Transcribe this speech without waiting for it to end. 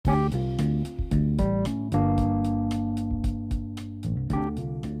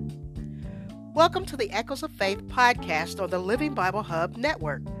Welcome to the Echoes of Faith podcast on the Living Bible Hub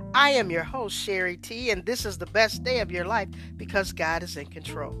Network. I am your host, Sherry T, and this is the best day of your life because God is in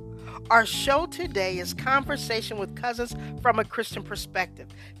control. Our show today is Conversation with Cousins from a Christian Perspective,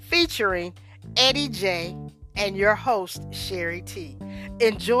 featuring Eddie J and your host, Sherry T.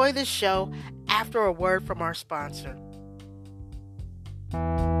 Enjoy the show after a word from our sponsor.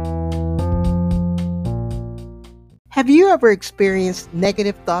 Have you ever experienced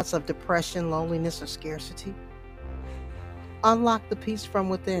negative thoughts of depression, loneliness, or scarcity? Unlock the peace from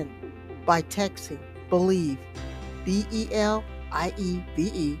within by texting BELIEVE, BELIEVE,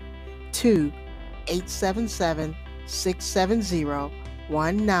 to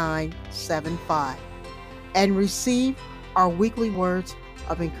 877-670-1975 and receive our weekly words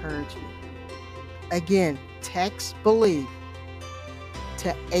of encouragement. Again, text BELIEVE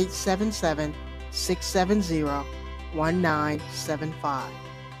to 877-670-1975.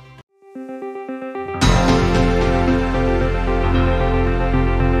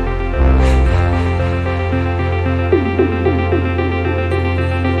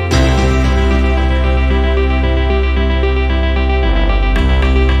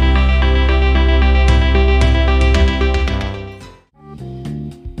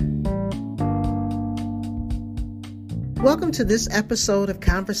 Welcome to this episode of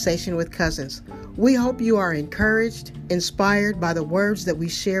Conversation with Cousins. We hope you are encouraged, inspired by the words that we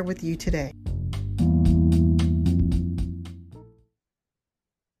share with you today.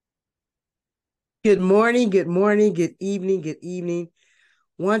 Good morning, good evening.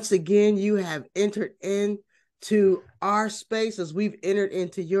 Once again, you have entered into our space as we've entered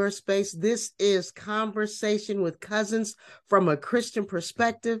into your space. This is Conversation with Cousins from a Christian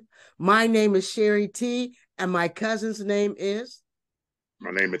Perspective. My name is Sherry T, and my cousin's name is? My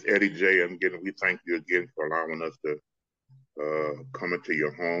name is Eddie J. And again, we thank you again for allowing us to come into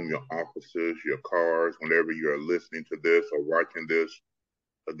your home, your offices, your cars, whenever you're listening to this or watching this.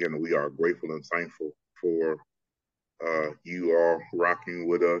 Again, we are grateful and thankful for you all rocking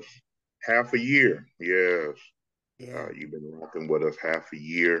with us half a year. Yes. Yeah. You've been rocking with us half a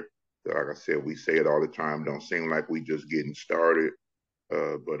year. Like I said, we say it all the time. Don't seem like we just getting started.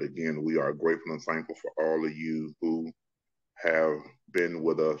 But again, we are grateful and thankful for all of you who have been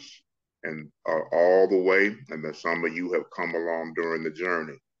with us and all the way. And then some of you have come along during the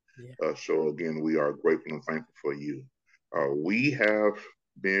journey. Yeah. So again, we are grateful and thankful for you. We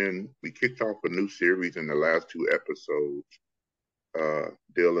kicked off a new series in the last two episodes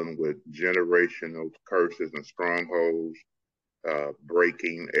dealing with generational curses and strongholds,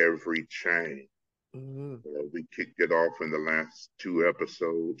 breaking every chain. Mm-hmm. We kicked it off in the last two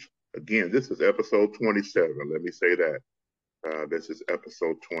episodes. Again, this is episode 27. Let me say that. This is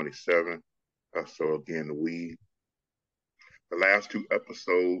episode 27. So again, the last two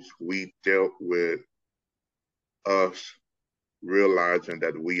episodes, we dealt with us realizing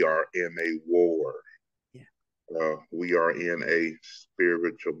that we are in a war. Yeah. We are in a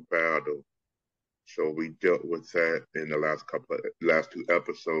spiritual battle. So we dealt with that in the last two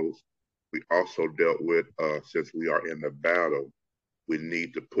episodes. We also dealt with, since we are in the battle, we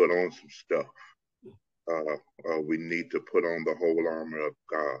need to put on some stuff. We need to put on the whole armor of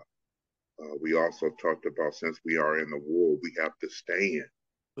God. We also talked about, since we are in the war, we have to stand.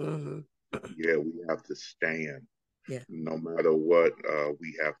 Mm-hmm. Yeah, we have to stand. Yeah. No matter what,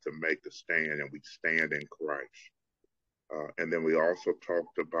 we have to make a stand, and we stand in Christ. And then we also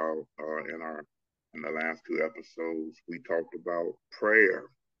talked about, in the last two episodes, we talked about prayer.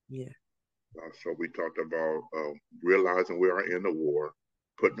 Yeah. So we talked about realizing we are in the war,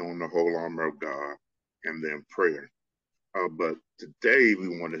 putting on the whole armor of God, and then prayer. But today we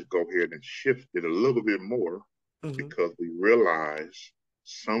want to go ahead and shift it a little bit more, mm-hmm. because we realize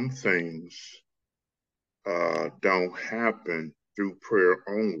some things don't happen through prayer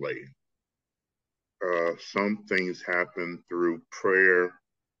only. Some things happen through prayer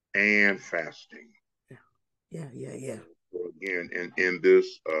and fasting. Yeah. So again, in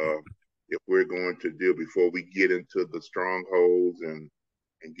this, if we're going to deal, before we get into the strongholds and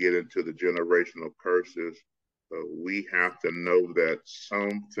get into the generational curses, we have to know that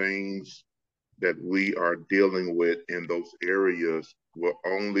some things that we are dealing with in those areas will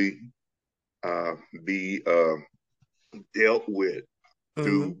only be dealt with, mm-hmm.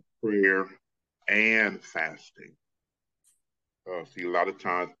 through prayer and fasting. See, a lot of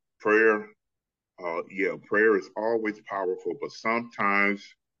times prayer is always powerful, but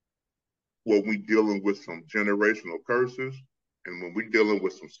sometimes when we're dealing with some generational curses and when we're dealing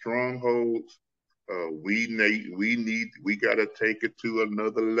with some strongholds, we got to take it to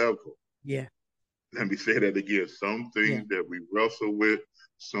another level. Yeah. Let me say that again. Some things that we wrestle with,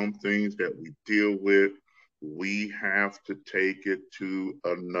 some things that we deal with, we have to take it to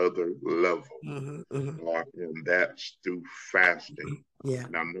another level. And that's through fasting. Yeah.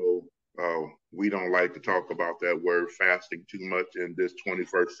 And I know we don't like to talk about that word fasting too much in this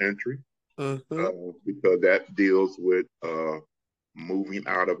 21st century because that deals with moving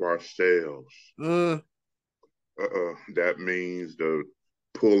out of ourselves. That means the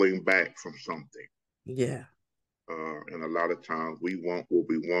pulling back from something. Yeah. And a lot of times we want what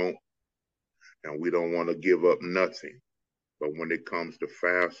we want and we don't want to give up nothing. But when it comes to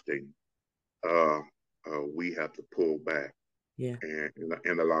fasting, we have to pull back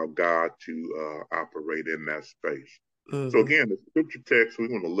and allow God to operate in that space. So again, the scripture text we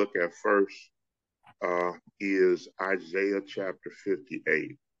want to look at first is Isaiah chapter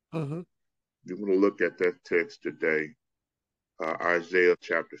 58. We're going to look at that text today, Isaiah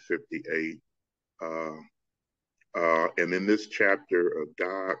chapter 58. And in this chapter,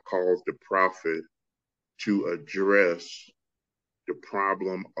 God calls the prophet to address the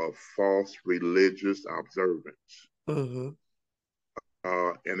problem of false religious observance. And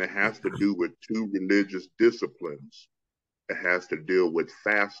it has to do with two religious disciplines. It has to deal with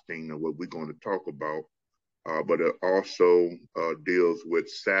fasting and what we're going to talk about, but it also deals with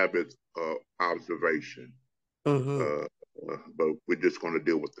Sabbath observation. But we're just going to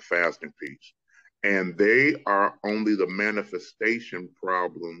deal with the fasting piece. And they are only the manifestation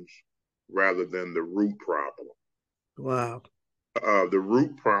problems rather than the root problem. Wow. The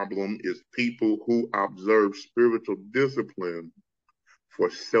root problem is people who observe spiritual discipline for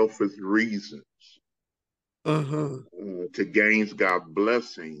selfish reasons, to gain God's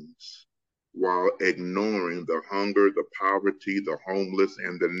blessings while ignoring the hunger, the poverty, the homeless,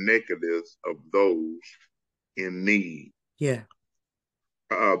 and the nakedness of those in need. Yeah.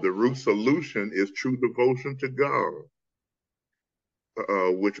 The root solution is true devotion to God,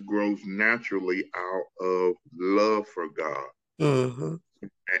 which grows naturally out of love for God.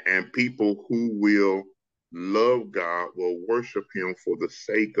 And people who will love God will worship him for the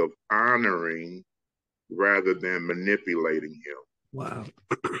sake of honoring rather than manipulating him. Wow.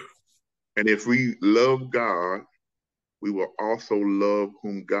 And if we love God, we will also love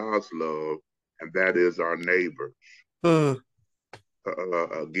whom God's love, and that is our neighbors.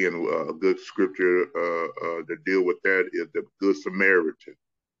 Again, a good scripture to deal with that is the Good Samaritan.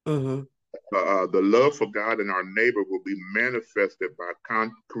 The love for God and our neighbor will be manifested by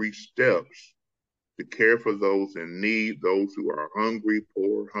concrete steps to care for those in need, those who are hungry,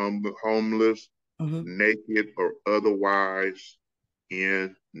 poor, homeless, naked, or otherwise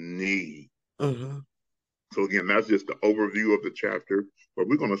in need. So again, that's just the overview of the chapter, but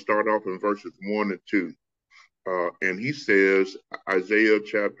we're going to start off in verses 1 and 2. And he says, Isaiah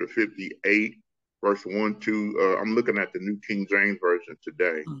chapter 58, verse 1, 2, I'm looking at the New King James Version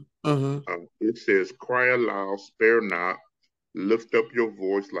today. It says, cry aloud, spare not, lift up your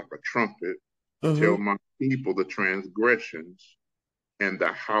voice like a trumpet, tell my people the transgressions and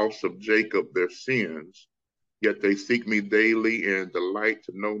the house of Jacob their sins. Yet they seek me daily and delight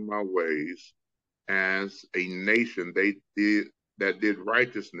to know my ways. As a nation, they did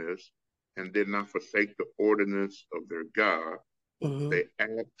righteousness and did not forsake the ordinance of their God. They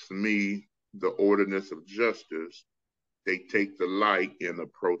ask me the ordinance of justice. They take delight in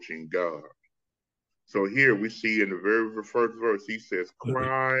approaching God. So here we see in the very first verse, he says,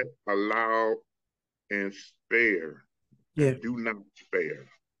 cry aloud and spare. Yeah. Do not spare.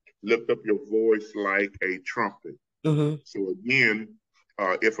 Lift up your voice like a trumpet. So again,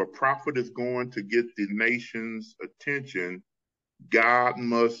 if a prophet is going to get the nation's attention, God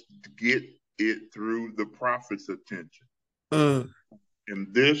must get it through the prophet's attention.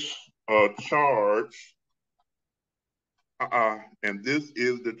 And this charge, and this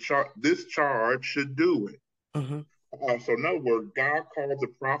is the charge. This charge should do it. So in other words, God called the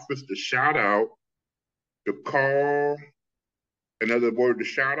prophets to shout out, to call. In other words, the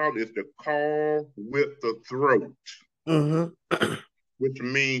shout out is to call with the throat, which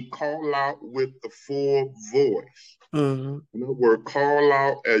means call out with the full voice. In other words, call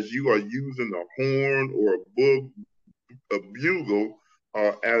out as you are using a horn or a bugle,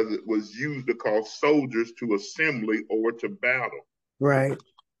 as it was used to call soldiers to assembly or to battle. Right.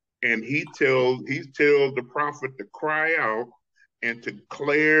 And he tells the prophet to cry out and to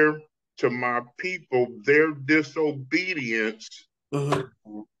declare to my people their disobedience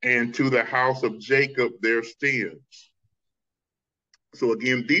and to the house of Jacob their sins. So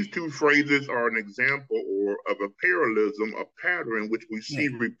again, these two phrases are an example of a parallelism, a pattern which we see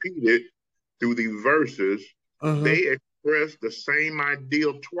repeated through these verses. They express the same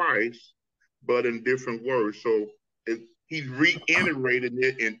ideal twice, but in different words. So he's reiterating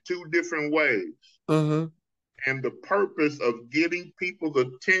it in two different ways. Mm-hmm. And the purpose of getting people's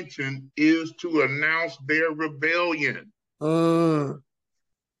attention is to announce their rebellion, Mm.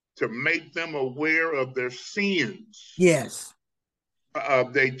 to make them aware of their sins. Yes.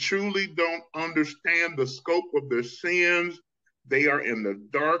 They truly don't understand the scope of their sins. They are in the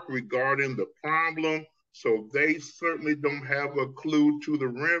dark regarding the problem, so they certainly don't have a clue to the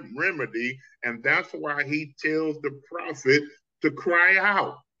remedy. And that's why he tells the prophet to cry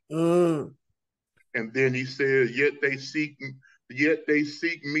out. Mm. And then he says, yet they seek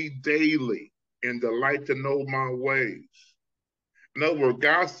me daily and delight to know my ways. In other words,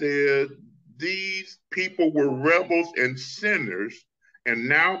 God said these people were rebels and sinners, and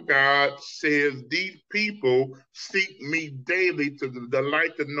now God says these people seek me daily to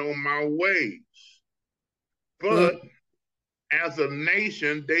delight to know my ways. But as a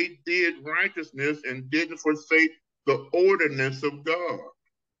nation, they did righteousness and didn't forsake the ordinance of God.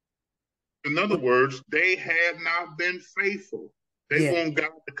 In other words, they had not been faithful. They Yeah. want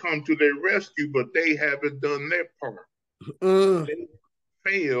God to come to their rescue, but they haven't done their part. Mm. They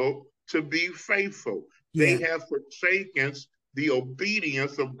failed to be faithful. Yeah. They have forsaken the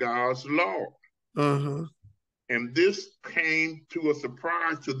obedience of God's law. Mm-hmm. And this came to a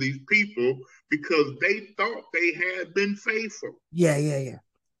surprise to these people because they thought they had been faithful. Yeah.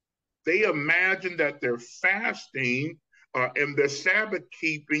 They imagined that their fasting and their Sabbath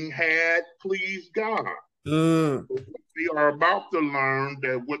keeping had pleased God. Mm. We are about to learn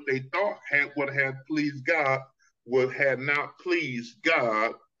that what they thought would have pleased God had not pleased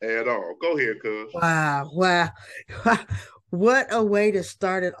God at all. Go ahead, cuz. Wow. What a way to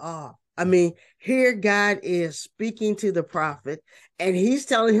start it off. I mean, here God is speaking to the prophet, and he's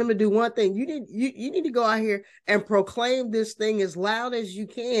telling him to do one thing. You need to go out here and proclaim this thing as loud as you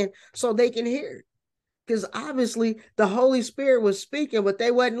can so they can hear it. Because obviously the Holy Spirit was speaking, but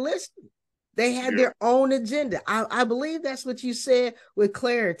they wasn't listening. They had their own agenda. I believe that's what you said with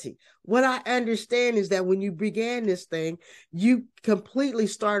clarity. What I understand is that when you began this thing, you completely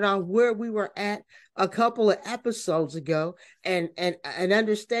started off where we were at a couple of episodes ago, and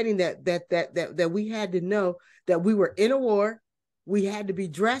understanding that we had to know that we were in a war. We had to be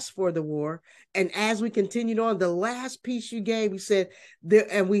dressed for the war. And as we continued on, the last piece you gave, we said there,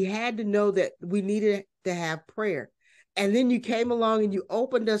 and we had to know that we needed to have prayer. And then you came along and you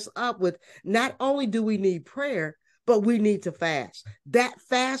opened us up with not only do we need prayer, but we need to fast. That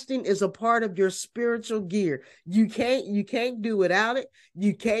fasting is a part of your spiritual gear. You can't do without it.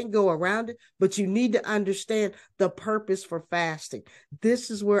 You can't go around it, but you need to understand the purpose for fasting. This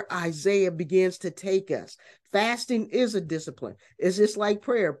is where Isaiah begins to take us. Fasting is a discipline. It's just like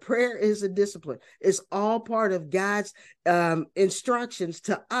prayer. Prayer is a discipline. It's all part of God's instructions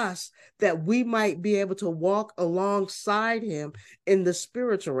to us that we might be able to walk alongside him in the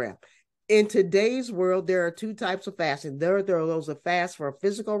spiritual realm. In today's world, there are two types of fasting. There are those that fast for a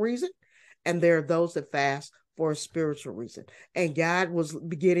physical reason, and there are those that fast for a spiritual reason. And God was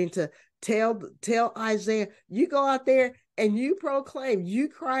beginning to tell Isaiah, you go out there and you proclaim, you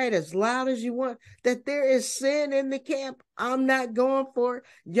cry it as loud as you want, that there is sin in the camp. I'm not going for it.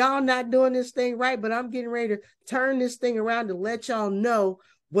 Y'all not doing this thing right, but I'm getting ready to turn this thing around to let y'all know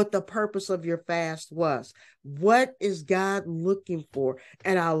what the purpose of your fast was. What is God looking for?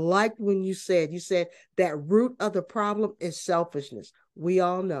 And I liked when you said that root of the problem is selfishness. We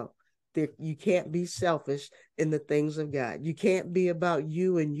all know that you can't be selfish in the things of God. You can't be about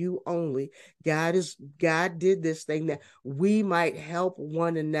you and you only. God did this thing that we might help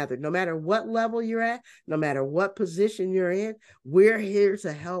one another. No matter what level you're at, no matter what position you're in, we're here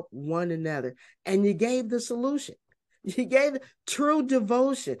to help one another. And you gave the solution. You gave true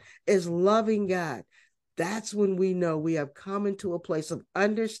devotion is loving God. That's when we know we have come into a place of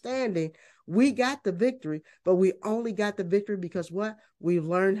understanding. We got the victory, but we only got the victory because what? We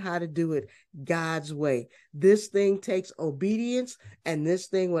learned how to do it God's way. This thing takes obedience, and this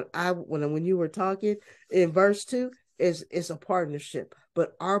thing, when you were talking in verse 2, is a partnership.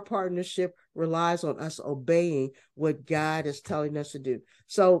 But our partnership relies on us obeying what God is telling us to do.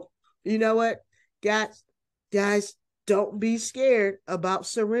 So, you know what, guys, don't be scared about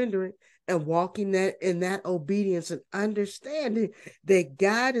surrendering and walking in that obedience and understanding that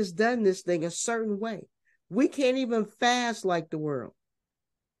God has done this thing a certain way. We can't even fast like the world.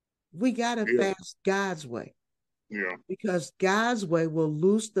 We got to fast God's way. Yeah. Because God's way will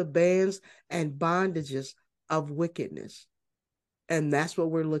loose the bands and bondages of wickedness. And that's what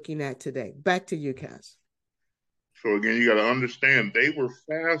we're looking at today. Back to you, Cass. So again, you got to understand they were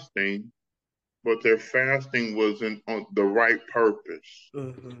fasting, but their fasting wasn't on the right purpose.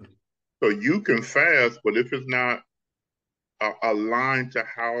 Mm-hmm. So you can fast, but if it's not aligned to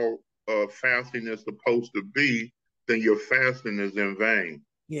how fasting is supposed to be, then your fasting is in vain.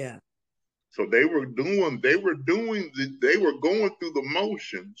 Yeah. So they were going through the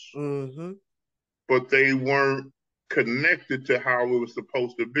motions, Mm-hmm. but they weren't connected to how it was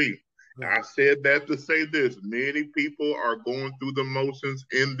supposed to be. Right. I said that to say this: many people are going through the motions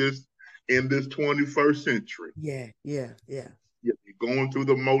in this 21st century. Yeah. Yeah, they're going through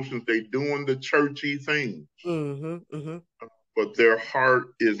the motions. They're doing the churchy things, Mm-hmm. Mm-hmm. but their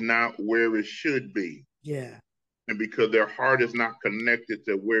heart is not where it should be. Yeah. And because their heart is not connected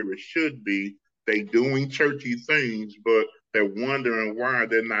to where it should be, they doing churchy things, but they're wondering why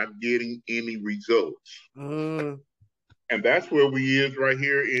they're not getting any results. Mm. And that's where we is right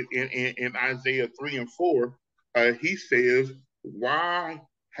here in Isaiah 3 and 4. He says, why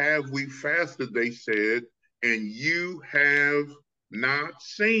have we fasted, they said, and you have not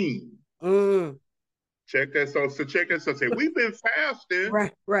seen. Mm. Check that. So check that. So say, we've been fasting.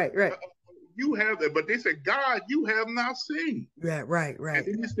 Right. You have that, but they said, God, you have not seen. Right. And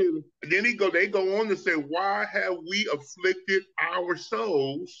then he said, and then they go on to say, why have we afflicted our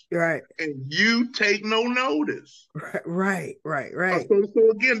souls? Right. And you take no notice. Right. So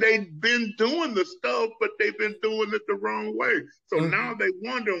again, they've been doing the stuff, but they've been doing it the wrong way. So now they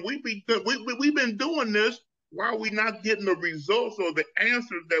wondering, we've been doing this. Why are we not getting the results or the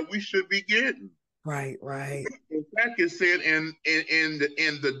answers that we should be getting? Right. In fact, it said in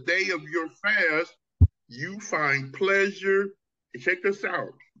the day of your fast, you find pleasure. Check this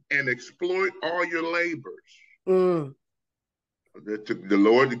out, and exploit all your labors. Mm. The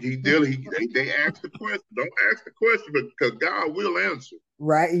Lord, they ask the question. Don't ask the question because God will answer.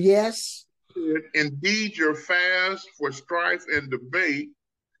 Right. Yes. Indeed, your fast for strife and debate,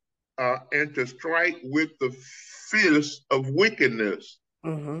 and to strike with the fist of wickedness.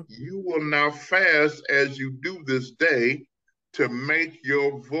 Mm-hmm. You will now fast as you do this day to make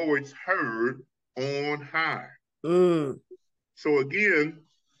your voice heard on high. Mm. So again,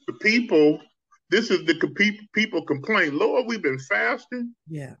 the people, this is the people complain, Lord, we've been fasting.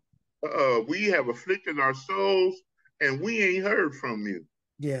 Yeah. We have afflicted our souls and we ain't heard from you.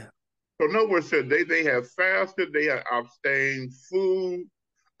 Yeah. So nowhere said they have fasted, they have abstained food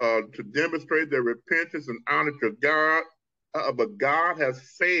to demonstrate their repentance and honor to God, but God has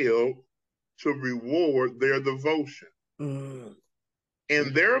failed to reward their devotion. Mm.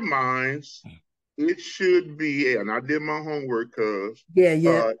 In their minds, it should be, and I did my homework because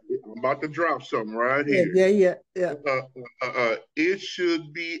I'm about to drop something right here. Yeah. It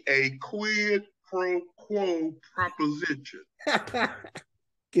should be a quid pro quo proposition.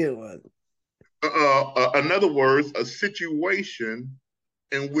 Good one. In other words, a situation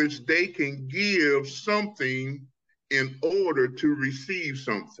in which they can give something in order to receive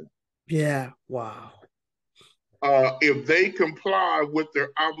something. Yeah. Wow. If they comply with their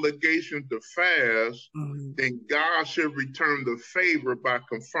obligation to fast, then God should return the favor by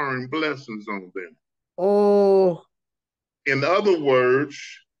conferring blessings on them. Oh. In other words,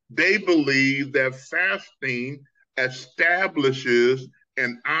 they believe that fasting establishes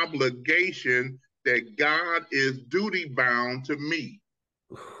an obligation that God is duty bound to meet.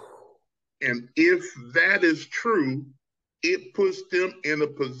 And if that is true, it puts them in a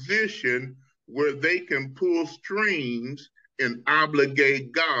position where they can pull strings and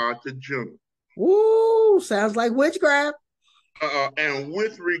obligate God to jump. Woo, sounds like witchcraft. And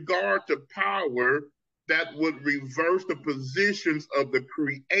with regard to power, that would reverse the positions of the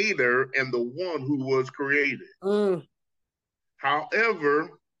creator and the one who was created. However,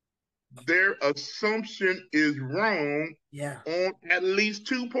 their assumption is wrong on at least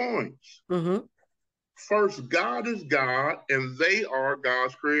 2 points. First, God is God and they are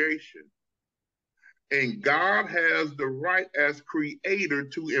God's creation. And God has the right as creator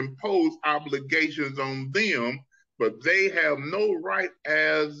to impose obligations on them, but they have no right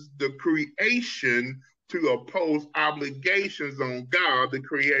as the creation to oppose obligations on God, the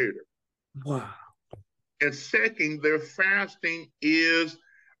creator. Wow. And second, their fasting is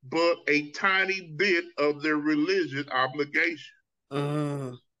but a tiny bit of their religious obligation.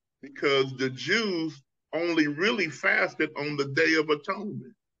 Because the Jews only really fasted on the Day of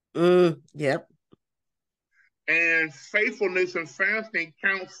Atonement. Yep. And faithfulness and fasting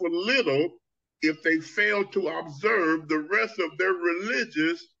count for little if they fail to observe the rest of their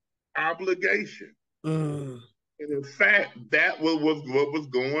religious obligation. And in fact, that was what was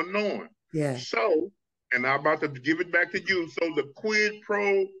going on. Yeah. So, and I'm about to give it back to you. So the quid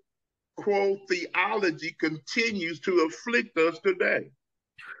pro quo theology continues to afflict us today.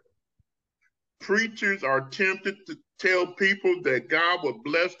 Preachers are tempted to tell people that God will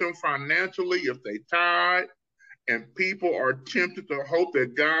bless them financially if they tithe, and people are tempted to hope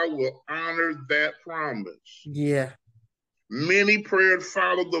that God will honor that promise. Yeah. Many prayers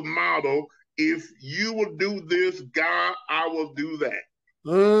follow the motto, if you will do this, God, I will do that.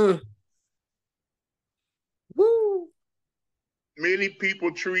 Woo. Many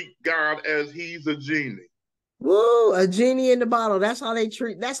people treat God as he's a genie. Woo, a genie in the bottle. That's how they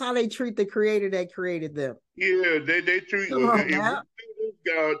treat the creator that created them. Yeah, they treat Come on now.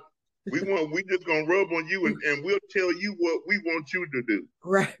 God, we just gonna rub on you and we'll tell you what we want you to do.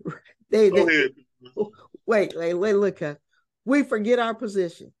 Right. Go ahead. Wait, look, we forget our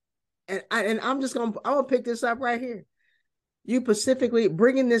position. And I'm gonna pick this up right here. You specifically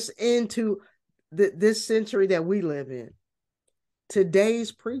bringing this into this century that we live in.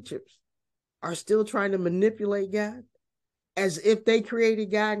 Today's preachers are still trying to manipulate God as if they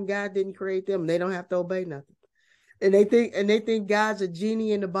created God and God didn't create them. They don't have to obey nothing. And they think God's a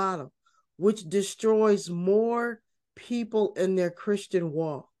genie in the bottle, which destroys more people in their Christian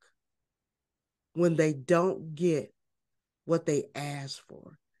walk when they don't get what they ask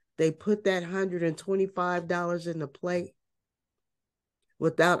for. They put that $125 in the plate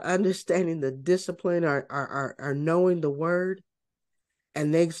without understanding the discipline or knowing the word.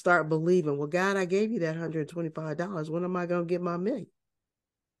 And they start believing, well, God, I gave you that $125. When am I going to get my $1 million?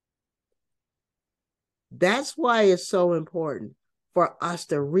 That's why it's so important for us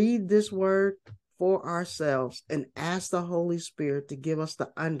to read this word for ourselves and ask the Holy Spirit to give us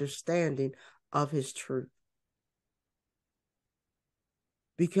the understanding of his truth.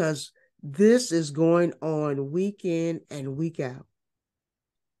 Because this is going on week in and week out.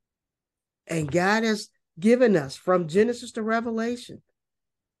 And God has given us from Genesis to Revelation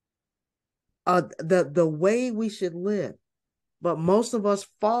the way we should live. But most of us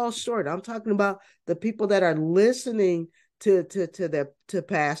fall short. I'm talking about the people that are listening to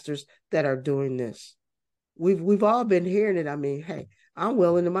pastors that are doing this. We've all been hearing it. I mean, hey, I'm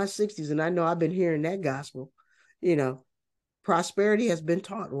well into my 60s and I know I've been hearing that gospel. You know, prosperity has been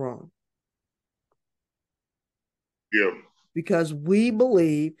taught wrong. Yeah. Because we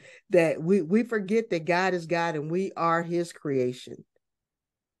believe that we forget that God is God and we are his creation.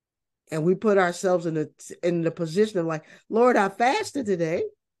 And we put ourselves in the position of like, Lord, I fasted today.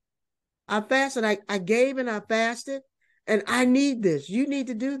 I fasted. I gave and I fasted. And I need this. You need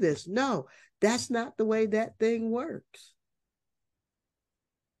to do this. No, that's not the way that thing works.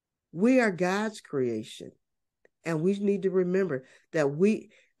 We are God's creation. And we need to remember that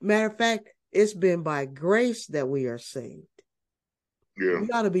matter of fact, it's been by grace that we are saved. Yeah. We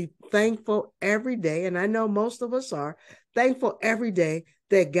ought to be thankful every day. And I know most of us are thankful every day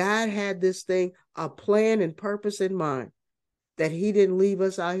that God had this thing, a plan and purpose in mind, that he didn't leave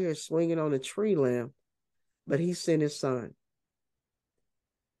us out here swinging on a tree limb, but he sent his son.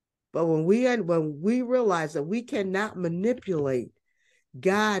 But when we realize that we cannot manipulate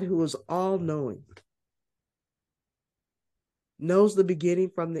God, who is all-knowing, knows the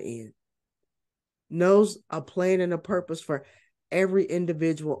beginning from the end, knows a plan and a purpose for every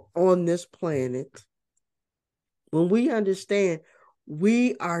individual on this planet. When we understand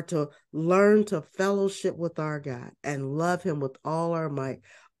we are to learn to fellowship with our God and love him with all our might,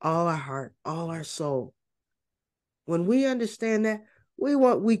 all our heart, all our soul. When we understand that,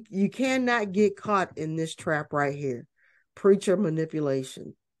 you cannot get caught in this trap right here. Preacher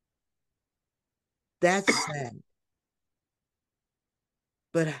manipulation. That's sad.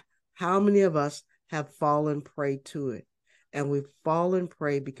 But how many of us have fallen prey to it? And we've fallen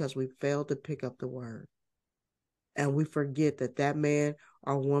prey because we failed to pick up the word. And we forget that man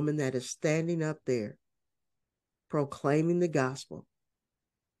or woman that is standing up there proclaiming the gospel,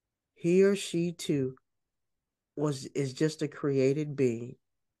 he or she too is just a created being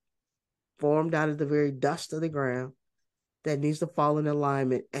formed out of the very dust of the ground that needs to fall in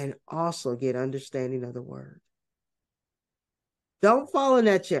alignment and also get understanding of the word. Don't fall in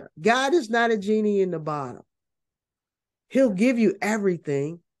that chair. God is not a genie in the bottle. He'll give you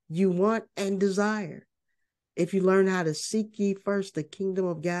everything you want and desire if you learn how to seek ye first the kingdom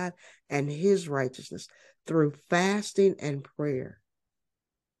of God and his righteousness through fasting and prayer.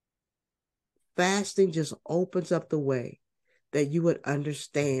 Fasting just opens up the way that you would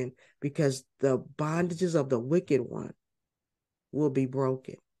understand, because the bondages of the wicked one will be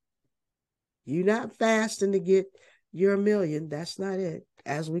broken. You're not fasting to get your $1 million. That's not it.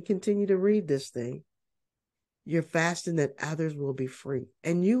 As we continue to read this thing, you're fasting that others will be free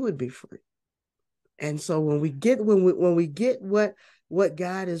and you would be free. And so when we get what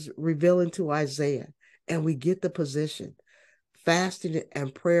God is revealing to Isaiah and we get the position, fasting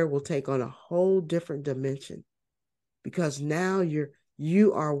and prayer will take on a whole different dimension, because now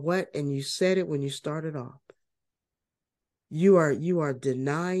you are what, and you said it when you started off, you are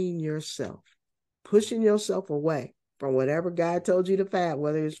denying yourself, pushing yourself away from whatever God told you to fast,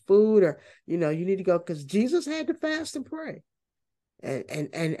 whether it's food or, you need to go, because Jesus had to fast and pray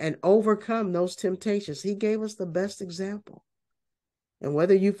and overcome those temptations. He gave us the best example. And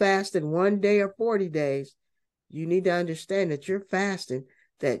whether you fast in 1 day or 40 days, you need to understand that you're fasting,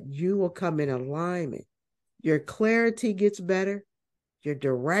 that you will come in alignment. Your clarity gets better. Your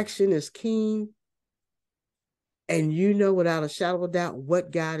direction is keen. And you know without a shadow of a doubt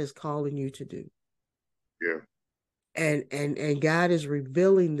what God is calling you to do. Yeah. And God is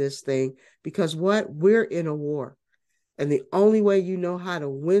revealing this thing because we're in a war. And the only way you know how to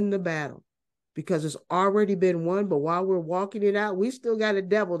win the battle, because it's already been won, but while we're walking it out, we still got a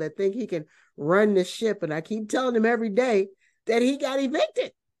devil that think he can run the ship. And I keep telling him every day that he got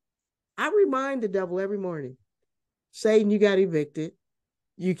evicted. I remind the devil every morning, Satan, you got evicted.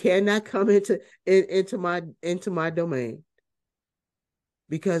 You cannot come into my domain,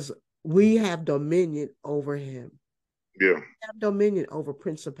 because we have dominion over him. Yeah. We have dominion over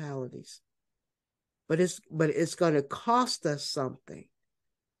principalities. But it's going to cost us something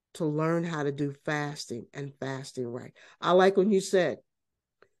to learn how to do fasting and fasting right. I like when you said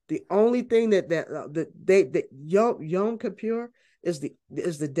the only thing that Yom Kippur is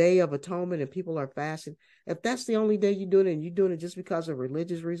the Day of Atonement and people are fasting. If that's the only day you're doing it and you're doing it just because of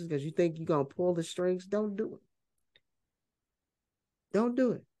religious reasons, because you think you're going to pull the strings, don't do it. Don't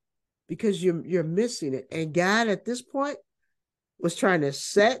do it, because you're missing it. And God at this point was trying to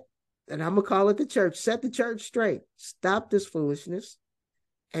set, and I'm going to call it the church, set the church straight. Stop this foolishness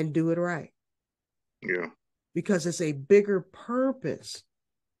and do it right. Yeah. Because it's a bigger purpose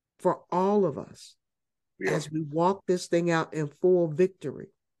for all of us as we walk this thing out in full victory.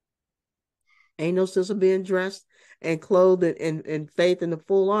 Ain't no sense of being dressed and clothed in faith in the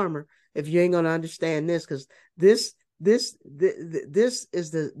full armor if you ain't going to understand this, because this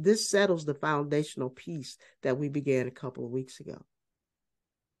settles the foundational piece that we began a couple of weeks ago.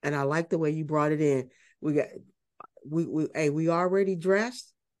 And I like the way you brought it in. We already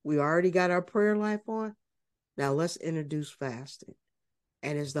dressed. We already got our prayer life on. Now let's introduce fasting.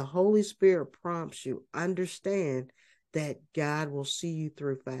 And as the Holy Spirit prompts you, understand that God will see you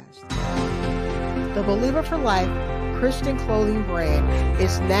through fasting. The Believer for Life Christian clothing brand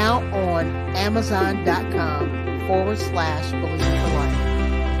is now on Amazon.com/Believer for Life.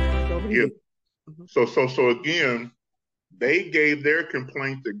 Yeah. Mm-hmm. So again, they gave their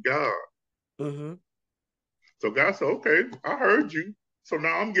complaint to God. Mm-hmm. So God said, okay, I heard you. So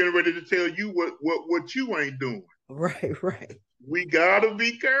now I'm getting ready to tell you what you ain't doing. Right. We got to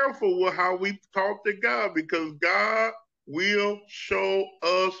be careful with how we talk to God, because God will show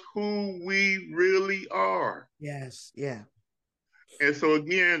us who we really are. Yes, yeah. And so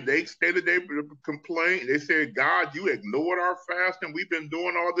again, they stated their complaint. They said, God, you ignored our fasting. We've been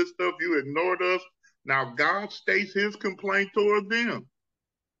doing all this stuff. You ignored us. Now God states his complaint toward them.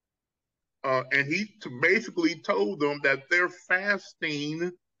 And he basically told them that their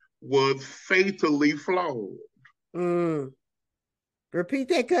fasting was fatally flawed. Repeat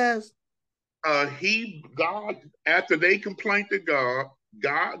that, cuz. God, after they complained to God,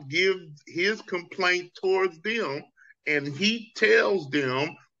 God gives his complaint towards them, and he tells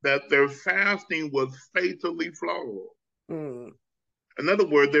them that their fasting was fatally flawed. In other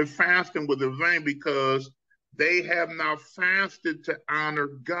words, their fasting was in vain because they have not fasted to honor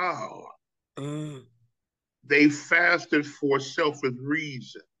God. They fasted for selfish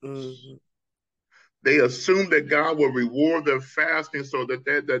reasons. They assumed that God will reward their fasting, so that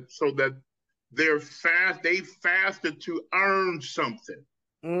they fasted to earn something.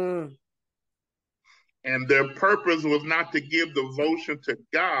 And their purpose was not to give devotion to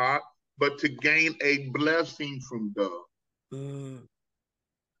God, but to gain a blessing from God.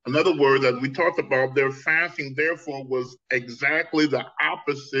 In other words, as we talked about, their fasting, therefore, was exactly the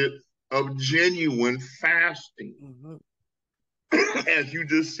opposite of genuine fasting. As you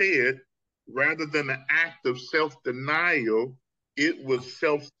just said, rather than an act of self-denial, it was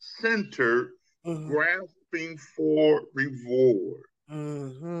self-centered, grasping for reward.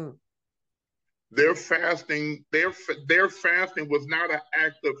 Their fasting was not an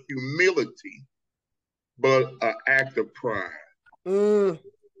act of humility, but an act of pride.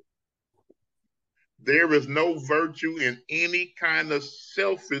 There is no virtue in any kind of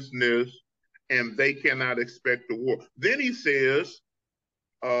selfishness, and they cannot expect the war. Then he says,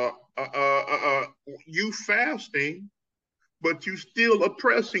 you fasting, but you still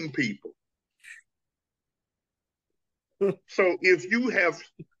oppressing people. So if you have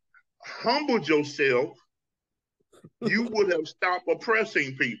humbled yourself, you would have stopped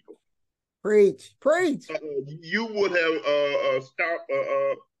oppressing people. Preach. You would have stopped.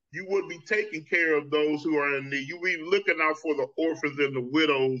 You would be taking care of those who are in need. You would be looking out for the orphans and the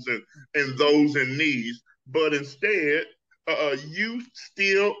widows and those in need. But instead, you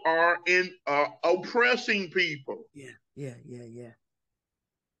still are in oppressing people. Yeah.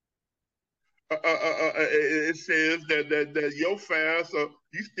 It says that your fast,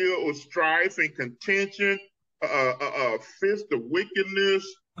 you still with strife and contention, fist of wickedness.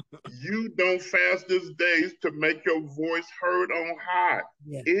 You don't fast these days to make your voice heard on high.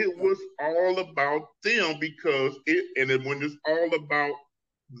 Yeah. It was all about them because when it's all about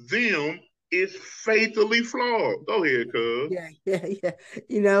them, it's fatally flawed. Go ahead, cuz. Yeah.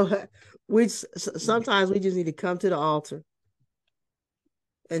 Sometimes we just need to come to the altar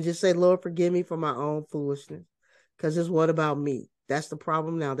and just say, Lord, forgive me for my own foolishness. Because it's what about me? That's the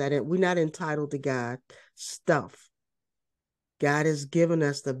problem now, that we're not entitled to God stuff. God has given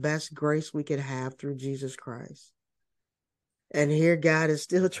us the best grace we could have through Jesus Christ. And here God is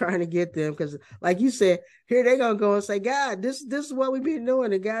still trying to get them, because like you said, here they're going to go and say, God, this is what we've been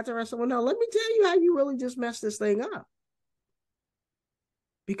doing. And God turns around, well, no, let me tell you how you really just messed this thing up.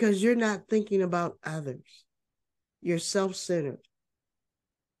 Because you're not thinking about others. You're self-centered.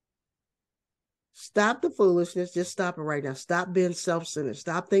 Stop the foolishness. Just stop it right now. Stop being self-centered.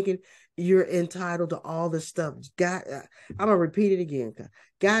 Stop thinking you're entitled to all this stuff. God, I'm going to repeat it again.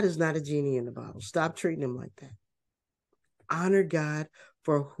 God is not a genie in the bottle. Stop treating him like that. Honor God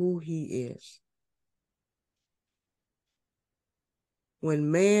for who he is.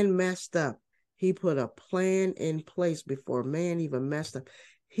 When man messed up, he put a plan in place before man even messed up.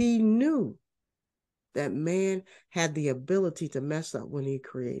 He knew that man had the ability to mess up when he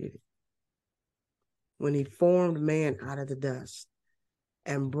created it. When he formed man out of the dust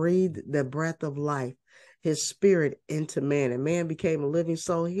and breathed the breath of life, his spirit into man, and man became a living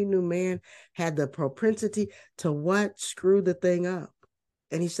soul, he knew man had the propensity to what? Screw the thing up.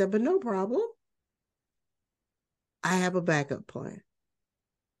 And he said, but no problem. I have a backup plan.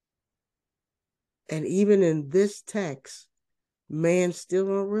 And even in this text, man still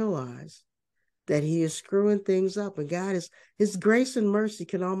don't realize that he is screwing things up. And God is, his grace and mercy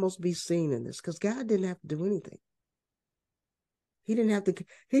can almost be seen in this, because God didn't have to do anything. He didn't have to,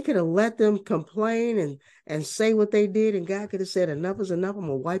 he could have let them complain and say what they did, and God could have said, enough is enough, I'm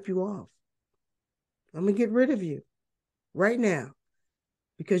going to wipe you off. I'm going to get rid of you right now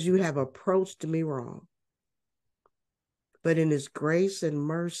because you have approached me wrong. But in his grace and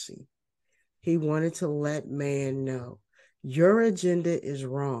mercy, he wanted to let man know your agenda is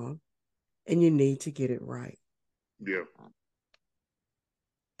wrong and you need to get it right. Yeah.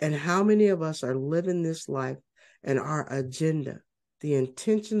 And how many of us are living this life and our agenda, the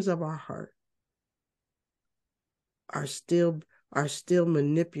intentions of our heart, are still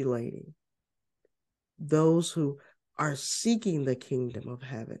manipulating those who are seeking the kingdom of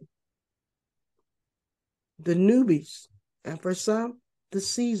heaven? The newbies, and for some, the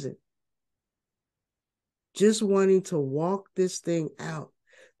seasoned, just wanting to walk this thing out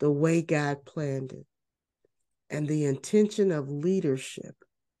the way God planned it. And the intention of leadership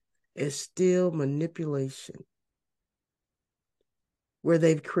is still manipulation, where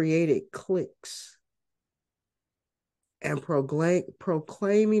they've created cliques and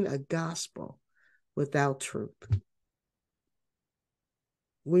proclaiming a gospel without truth.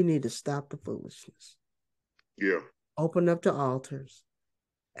 We need to stop the foolishness. Yeah. Open up the altars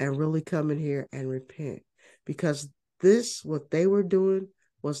and really come in here and repent, because this, what they were doing,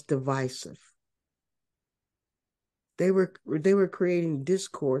 was divisive. They were creating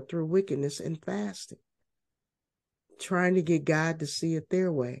discord through wickedness and fasting, trying to get God to see it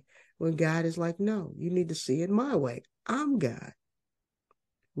their way, when God is like, no, you need to see it my way. I'm God.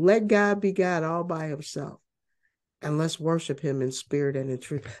 Let God be God all by himself, and let's worship him in spirit and in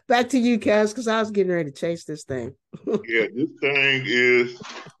truth. Back to you, Kaz, because I was getting ready to chase this thing. Yeah, this thing is,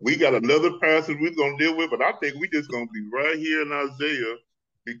 we got another passage we're going to deal with, but I think we just going to be right here in Isaiah,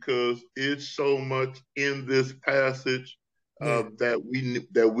 because it's so much in this passage that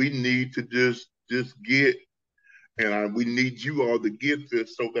we need to just get, and we need you all to get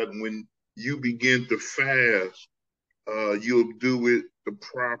this, so that when you begin to fast, you'll do it the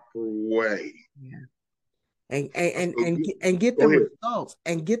proper way. Yeah. And get the results,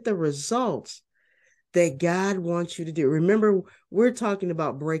 and get the results that God wants you to do. Remember, we're talking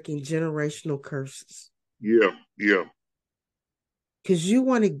about breaking generational curses. Yeah. Because you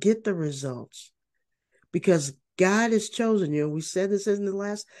want to get the results, because God has chosen you. And we said this in the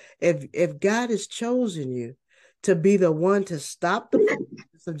last, if God has chosen you to be the one to stop the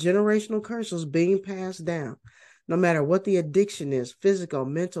of generational curses being passed down, no matter what the addiction is, physical,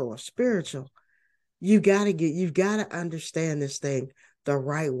 mental, or spiritual. You've got to understand this thing the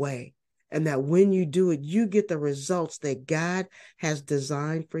right way. And that when you do it, you get the results that God has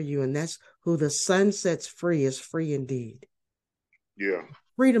designed for you. And that's who the Son sets free is free indeed. Yeah.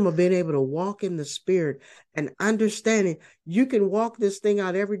 Freedom of being able to walk in the Spirit and understanding you can walk this thing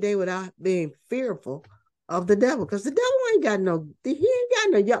out every day without being fearful of the devil. Because the devil ain't got no,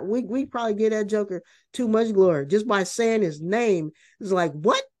 we probably give that joker too much glory. Just by saying his name, it's like,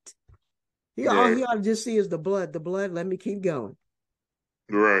 what? All he ought to just see is the blood. The blood, let me keep going.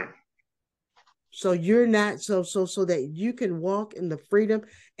 Right. So you're not so that you can walk in the freedom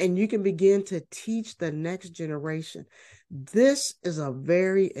and you can begin to teach the next generation. This is a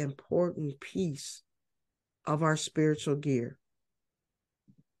very important piece of our spiritual gear.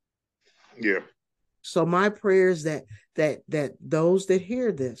 Yeah. So my prayer is that those that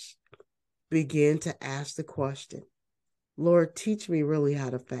hear this begin to ask the question, Lord, teach me really how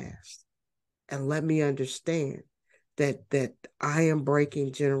to fast. And let me understand that I am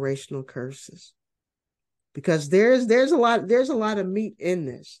breaking generational curses. Because there's a lot of meat in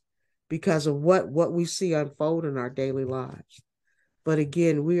this because of what we see unfold in our daily lives. But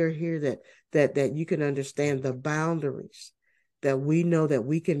again, we are here that you can understand the boundaries, that we know that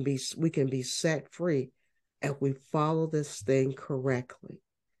we can be set free if we follow this thing correctly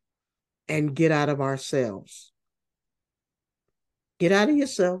and get out of ourselves. Get out of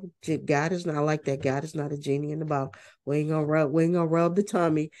yourself. God is not like that. God is not a genie in the bottle. We ain't gonna rub the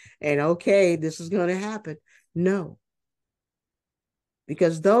tummy and okay, this is gonna happen. No.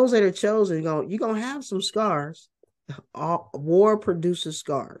 Because those that are chosen, you're gonna have some scars. War produces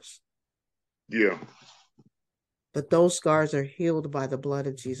scars. Yeah. But those scars are healed by the blood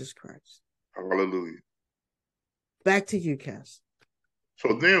of Jesus Christ. Hallelujah. Back to you, Cass.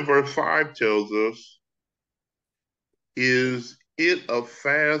 So then verse 5 tells us, is it a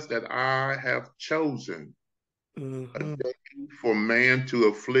fast that I have chosen, a day for man to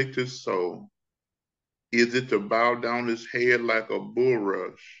afflict his soul? Is it to bow down his head like a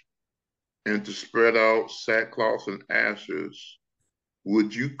bulrush and to spread out sackcloth and ashes?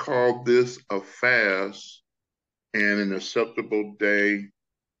 Would you call this a fast and an acceptable day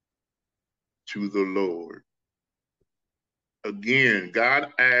to the Lord? Again,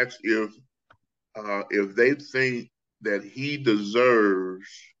 God asks if they think that he deserves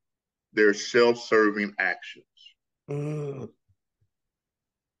their self-serving actions. Do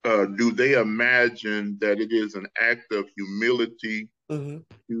they imagine that it is an act of humility to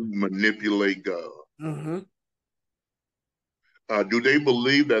manipulate God? Do they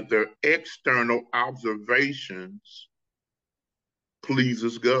believe that their external observations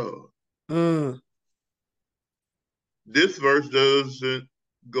pleases God? This verse doesn't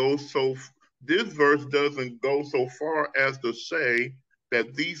go so far as to say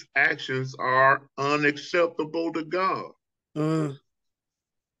that these actions are unacceptable to God.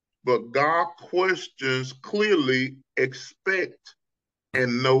 But God questions clearly expect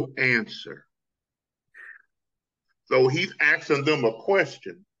and no answer. So he's asking them a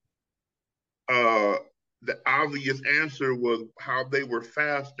question. The obvious answer was how they were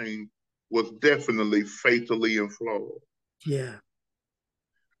fasting was definitely fatally flawed. Yeah.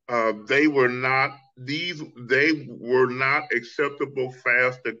 They were not acceptable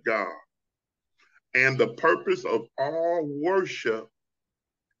fast to God. And the purpose of all worship,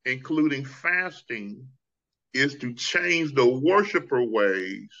 including fasting, is to change the worshiper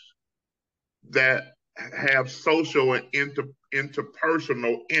ways that have social and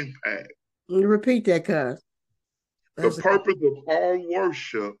interpersonal impact. Repeat that, cuz. The purpose of all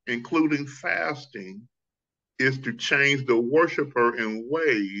worship, including fasting, is to change the worshiper in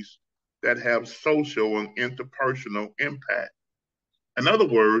ways that have social and interpersonal impact. In other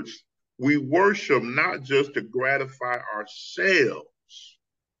words, we worship not just to gratify ourselves,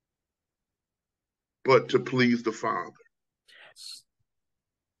 but to please the Father. Yes.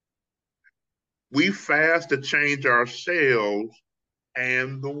 We fast to change ourselves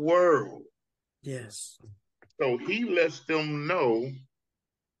and the world. Yes. So he lets them know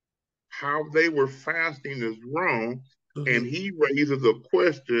how they were fasting is wrong, and he raises a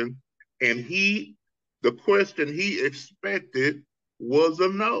question, and the question he expected was a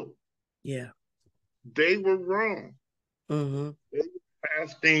no. Yeah. They were wrong. They were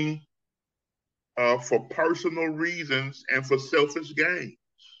fasting for personal reasons and for selfish gain.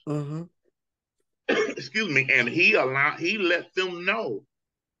 Excuse me. And he let them know.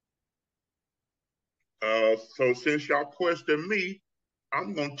 So since y'all question me,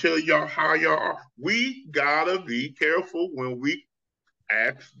 I'm going to tell y'all how y'all are. We got to be careful when we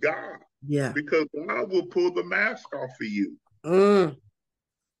ask God. Yeah. because God will pull the mask off of you. Mm.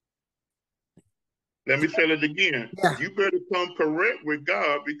 Let me say it again. Yeah. You better come correct with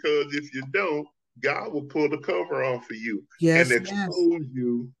God, because if you don't, God will pull the cover off of you and Yes, yes. expose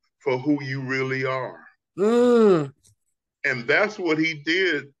you for who you really are. Mm. And that's what he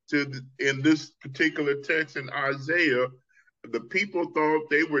did in this particular text in Isaiah. The people thought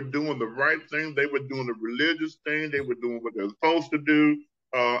they were doing the right thing. They were doing the religious thing. They were doing what they're supposed to do.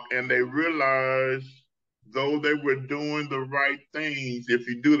 And they realized, though they were doing the right things, if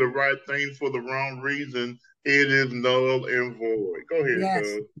you do the right thing for the wrong reason, it is null and void. Go ahead, Yes.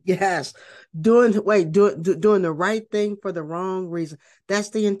 cuz. Yes. Doing the right thing for the wrong reason.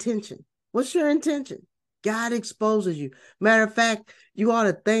 That's the intention. What's your intention? God exposes you. Matter of fact, you ought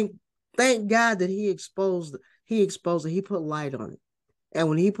to thank God that He exposed it. He put light on it. And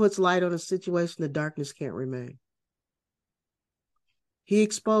when He puts light on a situation, the darkness can't remain. He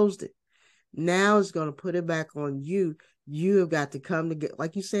exposed it. Now it's going to put it back on you. You have got to come to get,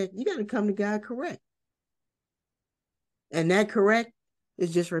 like you said, you got to come to God correct. And that correct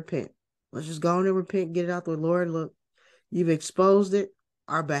is just repent. Let's just go on and repent, get it out the Lord. Look, you've exposed it.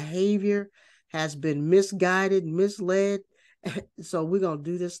 Our behavior has been misguided, misled. So we're going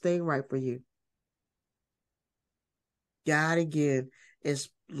to do this thing right for you. God, again, is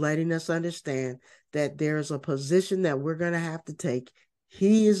letting us understand that there's a position that we're going to have to take.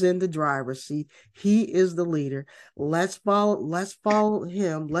 He is in the driver's seat. He is the leader. Let's follow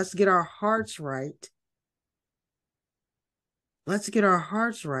him. Let's get our hearts right. Let's get our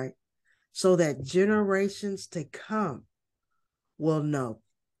hearts right so that generations to come will know.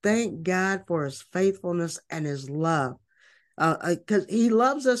 Thank God for his faithfulness and his love. Because he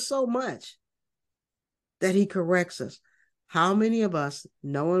loves us so much that he corrects us. How many of us,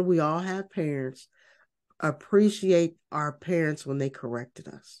 knowing we all have parents, appreciate our parents when they corrected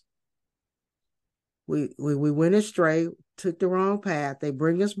us? We went astray, took the wrong path. They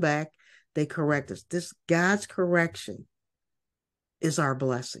bring us back. They correct us. This God's correction is our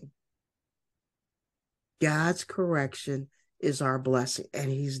blessing. God's correction is our blessing.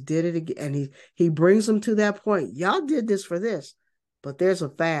 And he's did it again. And he brings them to that point. Y'all did this for this, but there's a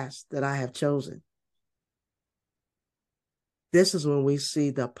fast that I have chosen. This is when we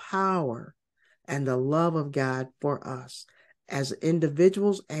see the power and the love of God for us as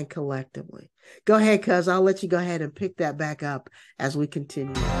individuals and collectively. Go ahead, cuz I'll let you go ahead and pick that back up as we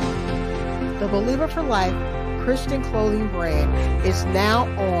continue. The Believer for Life Christian clothing brand is now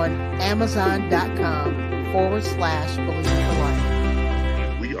on Amazon.com/Believer for Life.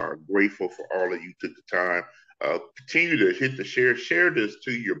 We are grateful for all of you took the time. Continue to hit the share this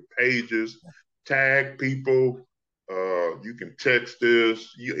to your pages, tag people. You can text this,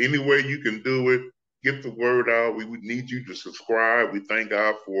 any way you can do it. Get the word out. We would need you to subscribe. We thank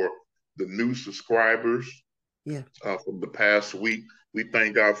God for the new subscribers from the past week. We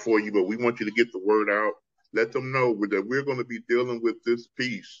thank God for you, but we want you to get the word out. Let them know that we're going to be dealing with this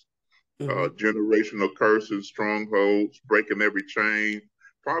piece. Generational curses, strongholds, breaking every chain,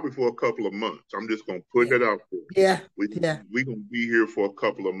 probably for a couple of months. I'm just going to put that out there. We're going to be here for a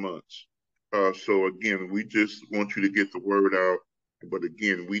couple of months. So again, we just want you to get the word out. But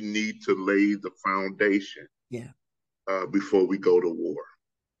again, we need to lay the foundation before we go to war.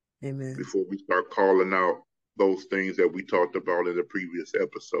 Amen. Before we start calling out those things that we talked about in the previous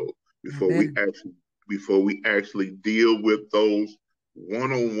episode. Before we actually deal with those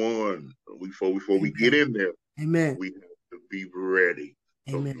one-on-one, before we get in there, we have to be ready.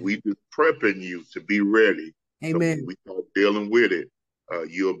 So we just prepping you to be ready. So when we start dealing with it,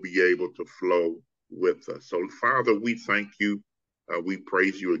 you'll be able to flow with us. So Father, we thank you. We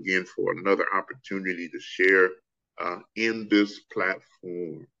praise you again for another opportunity to share in this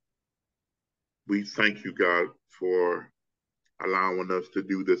platform. We thank you, God, for allowing us to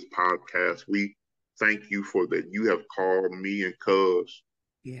do this podcast. We thank you for that you have called me and Cuz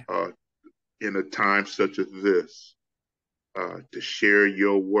in a time such as this to share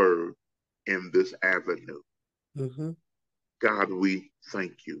your word in this avenue. God, we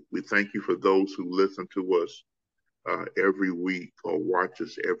thank you. We thank you for those who listen to us every week or watch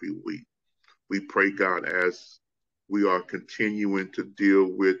us every week. We pray, God, as we are continuing to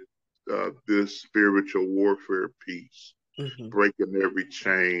deal with this spiritual warfare piece, breaking every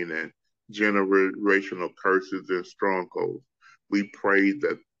chain and generational curses and strongholds. We pray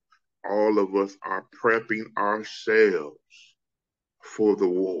that all of us are prepping ourselves for the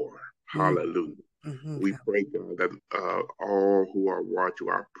war. Hallelujah. We pray, God, that all who are watching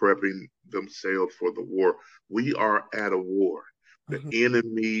are prepping themselves for the war. We are at a war. The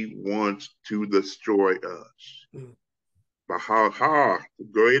enemy wants to destroy us.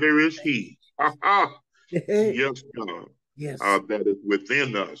 Greater is He. Yes, God. Yes. That is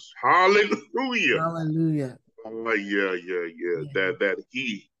within us. Hallelujah. Hallelujah. Yeah. That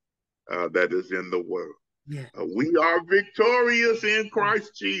He that is in the world. Yeah. We are victorious in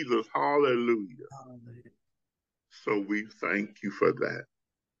Christ Jesus. Hallelujah. Hallelujah. So we thank you for that.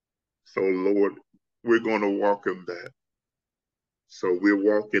 So, Lord, we're going to walk in that. So we're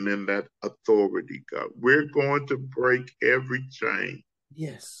walking in that authority, God. We're going to break every chain.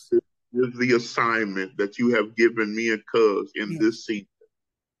 Yes. This is the assignment that you have given me and Cuz in this season,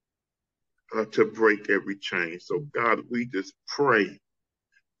 to break every chain. So, God, we just pray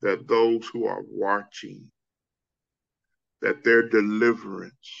that those who are watching, that their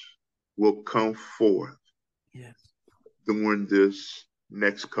deliverance will come forth during this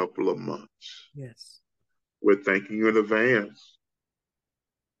next couple of months. Yes. We're thanking you in advance.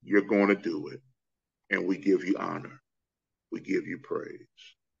 You're going to do it. And we give you honor. We give you praise.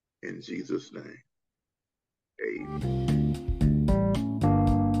 In Jesus' name, amen.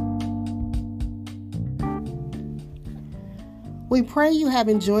 We pray you have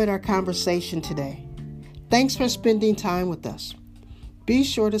enjoyed our conversation today. Thanks for spending time with us. Be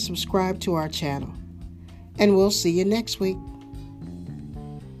sure to subscribe to our channel. And we'll see you next week.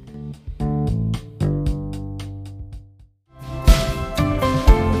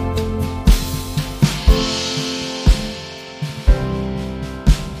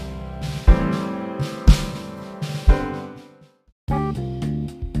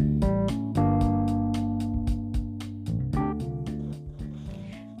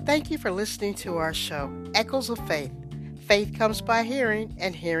 Thank you for listening to our show, Echoes of Faith. Faith comes by hearing,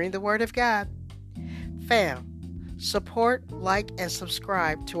 and hearing the Word of God. Fam, support, like, and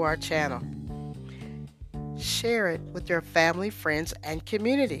subscribe to our channel. Share it with your family, friends, and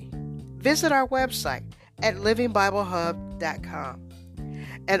community. Visit our website at livingbiblehub.com.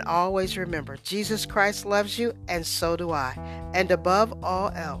 And always remember, Jesus Christ loves you, and so do I. And above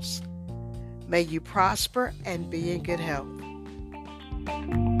all else, may you prosper and be in good health.